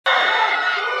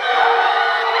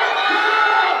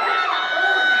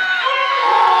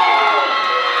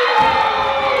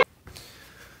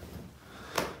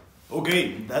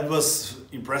Okay, that was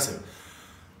impressive.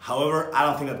 However, I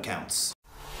don't think that counts.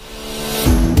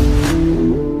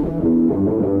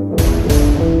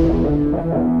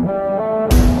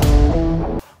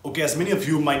 Okay, as many of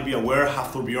you might be aware,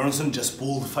 Thor just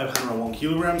pulled 501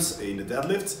 kilograms in the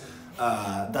deadlift.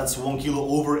 That's 1 kilo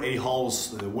over Eddie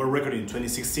Hall's world record in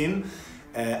 2016.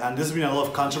 And there's been a lot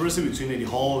of controversy between Eddie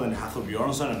Hall and Thor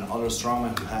and other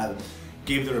strongmen who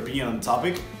gave their opinion on the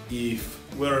topic, if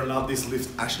whether or not this lift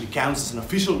actually counts as an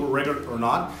official world record or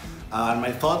not. And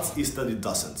my thought is that it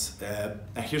doesn't.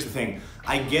 And here's the thing,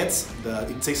 I get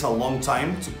that it takes a long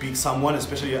time to pick someone,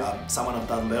 especially someone of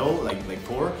that level, like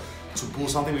Thor, to pull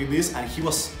something like this, and he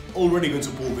was already going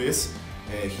to pull this.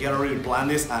 He had already planned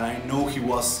this, and I know he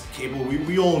was capable.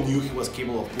 We all knew he was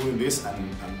capable of pulling this, and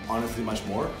honestly much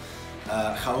more.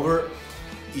 However,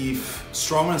 if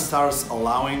strongman starts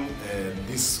allowing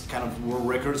this kind of world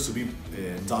records to be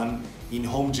done in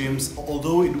home gyms,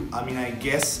 although I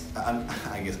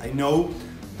know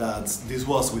that this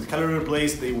was with calorie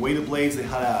plates, they weighed the plates, they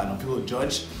had an affiliate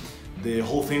judge, the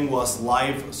whole thing was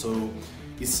live, so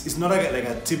it's not like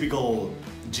a typical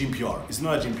gym PR. It's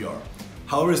not a gym PR.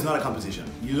 However, it's not a competition.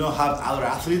 You don't have other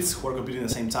athletes who are competing at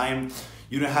the same time.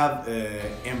 You don't have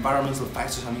environmental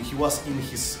factors. I mean, he was in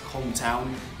his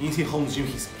hometown, in his home gym,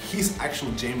 his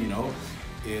actual gym, you know,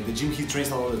 the gym he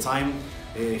trains all the time.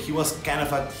 He was kind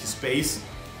of at his pace.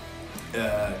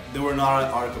 They were not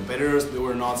our competitors. They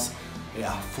were not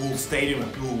a full stadium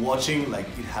of people watching like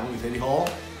it happened with Eddie Hall.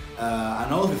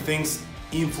 And all of the things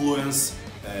influence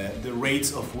the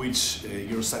rates of which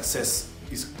your success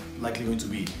is likely going to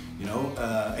be. You know,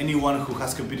 anyone who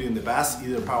has competed in the past,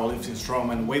 either powerlifting,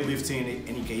 strongman, weightlifting, in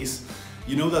any case,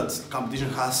 you know that competition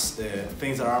has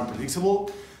things that are unpredictable,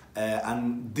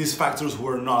 and these factors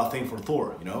were not a thing for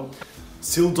Thor, you know.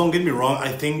 Still, don't get me wrong,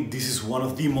 I think this is one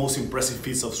of the most impressive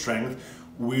feats of strength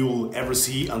we will ever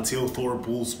see until Thor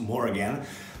pulls more again.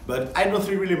 But I don't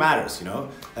think it really matters, you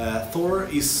know. Thor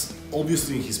is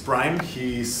obviously in his prime,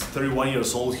 he's 31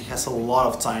 years old, he has a lot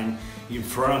of time in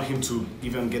front of him to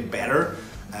even get better.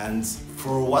 And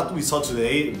for what we saw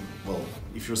today, well,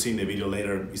 if you're seeing the video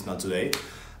later, it's not today,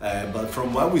 but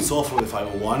from what we saw for the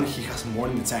 501, he has more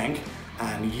in the tank,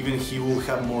 and even he will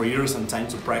have more years and time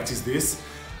to practice this.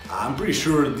 I'm pretty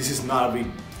sure this is not a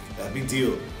big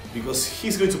deal, because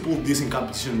he's going to pull this in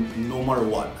competition no matter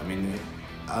what. I mean,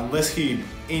 unless he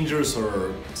injures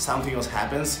or something else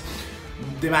happens,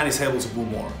 the man is able to pull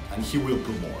more, and he will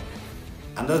pull more.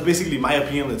 And that's basically my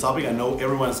opinion on the topic. I know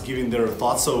everyone's giving their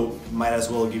thoughts, so might as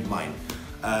well give mine.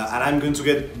 And I'm going to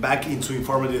get back into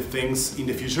informative things in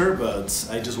the future, but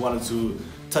I just wanted to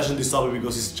touch on this topic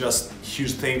because it's just a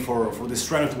huge thing for the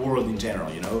strength world in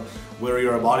general, you know? Whether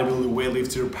you're a bodybuilder,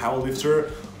 weightlifter, powerlifter,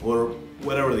 or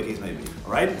whatever the case may be,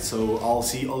 alright? So I'll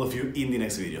see all of you in the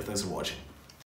next video. Thanks for watching.